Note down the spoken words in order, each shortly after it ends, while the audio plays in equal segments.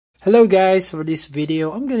Hello guys, for this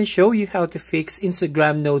video I'm going to show you how to fix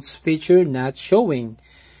Instagram Notes feature not showing.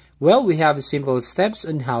 Well, we have simple steps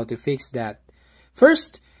on how to fix that.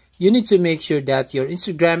 First, you need to make sure that your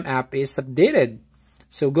Instagram app is updated.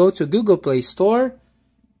 So go to Google Play Store,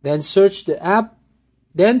 then search the app,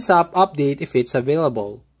 then tap update if it's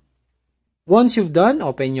available. Once you've done,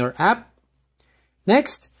 open your app.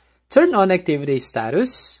 Next, turn on activity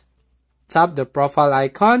status, tap the profile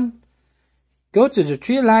icon, go to the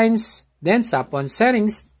three lines, then tap on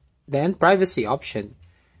settings, then privacy option.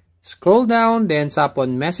 Scroll down, then tap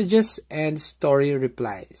on messages and story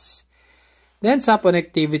replies. Then tap on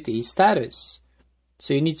activity status.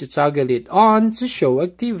 So you need to toggle it on to show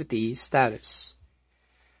activity status.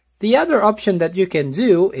 The other option that you can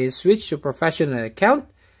do is switch to professional account.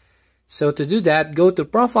 So to do that, go to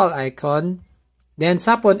profile icon, then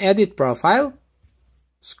tap on edit profile.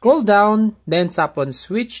 Scroll down, then tap on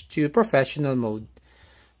switch to professional mode.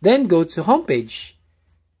 Then go to homepage.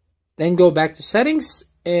 Then go back to settings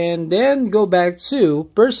and then go back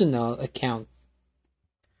to personal account.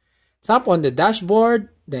 Tap on the dashboard,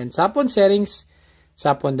 then tap on settings,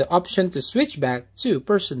 tap on the option to switch back to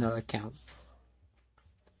personal account.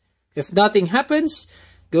 If nothing happens,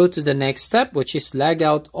 go to the next step, which is log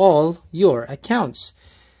out all your accounts.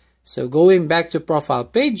 So going back to profile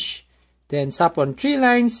page, then tap on three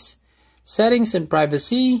lines, settings and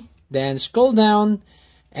privacy, then scroll down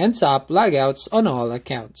and tap logouts on all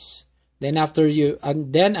accounts. Then after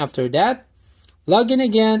that, log in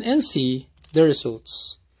again and see the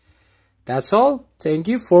results. That's all. Thank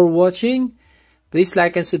you for watching. Please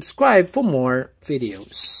like and subscribe for more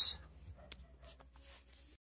videos.